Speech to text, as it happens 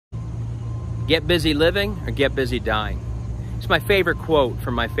Get busy living or get busy dying. It's my favorite quote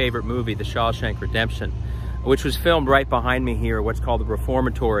from my favorite movie, The Shawshank Redemption, which was filmed right behind me here, what's called the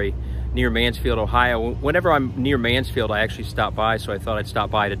Reformatory near Mansfield, Ohio. Whenever I'm near Mansfield, I actually stop by, so I thought I'd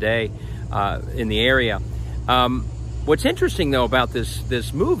stop by today in the area. What's interesting, though, about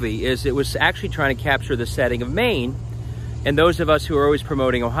this movie is it was actually trying to capture the setting of Maine. And those of us who are always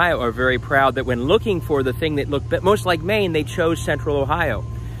promoting Ohio are very proud that when looking for the thing that looked most like Maine, they chose Central Ohio.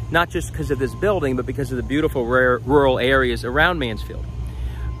 Not just because of this building, but because of the beautiful rural areas around Mansfield.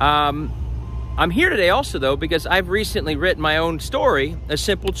 I'm here today also, though, because I've recently written my own story, A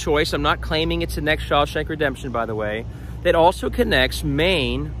Simple Choice. I'm not claiming it's the next Shawshank Redemption, by the way, that also connects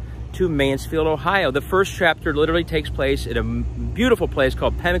Maine to Mansfield, Ohio. The first chapter literally takes place at a beautiful place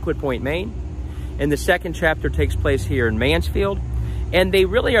called Pemaquid Point, Maine. And the second chapter takes place here in Mansfield. And they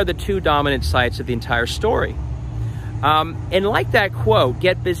really are the two dominant sites of the entire story. And like that quote,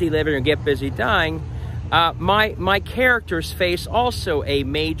 get busy living or get busy dying, my characters face also a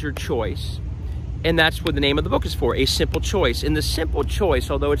major choice. And that's what the name of the book is for, A Simple Choice. And the simple choice,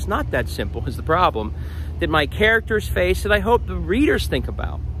 although it's not that simple, is the problem that my characters face, that I hope the readers think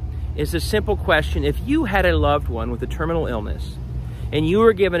about, is the simple question: if you had a loved one with a terminal illness, and you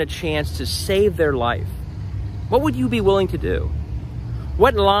were given a chance to save their life, what would you be willing to do?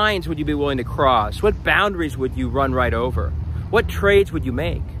 What lines would you be willing to cross? What boundaries would you run right over? What trades would you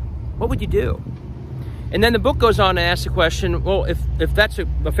make? What would you do? And then the book goes on to ask the question, well, if that's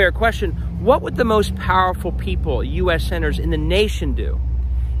a fair question, what would the most powerful people, U.S. senators in the nation, do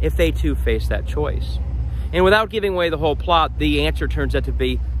if they too face that choice? And without giving away the whole plot, the answer turns out to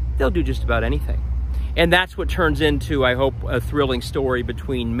be, they'll do just about anything. And that's what turns into, I hope, a thrilling story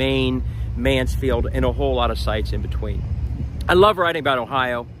between Maine, Mansfield, and a whole lot of sites in between. I love writing about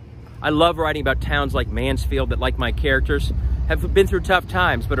Ohio. I love writing about towns like Mansfield that, like my characters, have been through tough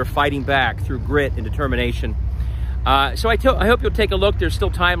times but are fighting back through grit and determination. So I hope you'll take a look. There's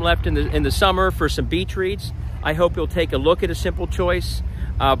still time left in the summer for some beach reads. I hope you'll take a look at A Simple Choice.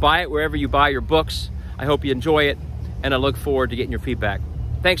 Buy it wherever you buy your books. I hope you enjoy it, and I look forward to getting your feedback.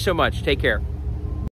 Thanks so much. Take care.